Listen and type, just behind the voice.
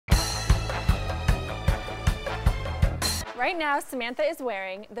Right now, Samantha is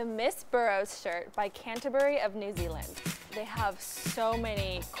wearing the Miss Burrows shirt by Canterbury of New Zealand. They have so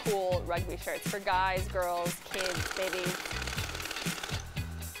many cool rugby shirts for guys, girls, kids, babies.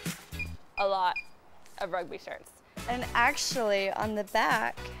 A lot of rugby shirts. And actually, on the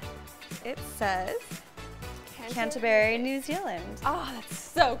back, it says Canterbury, New Zealand. Oh, that's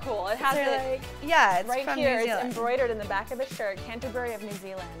so cool. It has it it's right from here. New Zealand. It's embroidered in the back of the shirt, Canterbury of New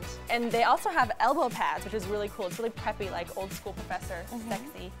Zealand. And they also have elbow pads, which is really cool. It's really preppy, like old school professor,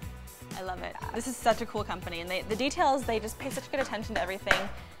 sexy. I love it. This is such a cool company, and the details, they just pay such good attention to everything.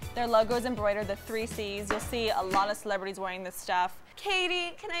 Their logo is embroidered, the 3 C's. You'll see a lot of celebrities wearing this stuff.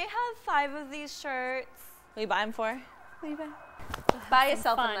 Katie, can I have 5 of these shirts? Will you buy them for? Will you Buy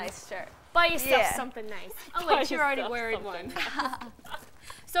yourself a nice shirt. Buy yourself something nice. Oh wait, you're already wearing one.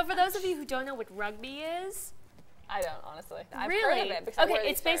 So for those of you who don't know what rugby is, I don't, honestly. I've really? heard of it because Okay,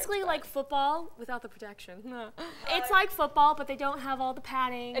 it's basically like football without the protection. It's like football, but they don't have all the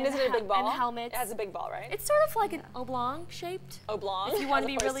padding and is it a big ball? And helmets. It has a big ball, right? It's sort of like an oblong shaped. Oblong? If you want to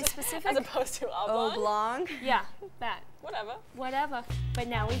be really specific. As opposed to oblong? Oblong? Yeah, that. Whatever. But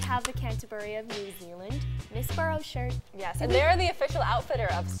now we have the Canterbury of New Zealand Miss Burrows shirt. Yes, and they're the official outfitter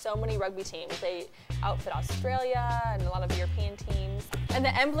of so many rugby teams. They outfit Australia and a lot of European teams. And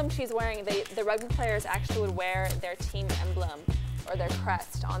the emblem she's wearing, the rugby players actually would wear their team emblem or their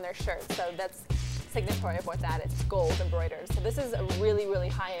crest on their shirt. So that's signatory of what that is. It's gold embroidered. So this is a really, really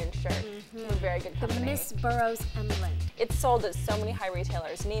high-end shirt from a very good company. The Miss Burrows emblem. It's sold at so many high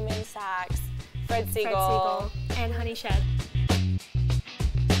retailers. Neiman, Saks, Fred Segal. And Honeyshed.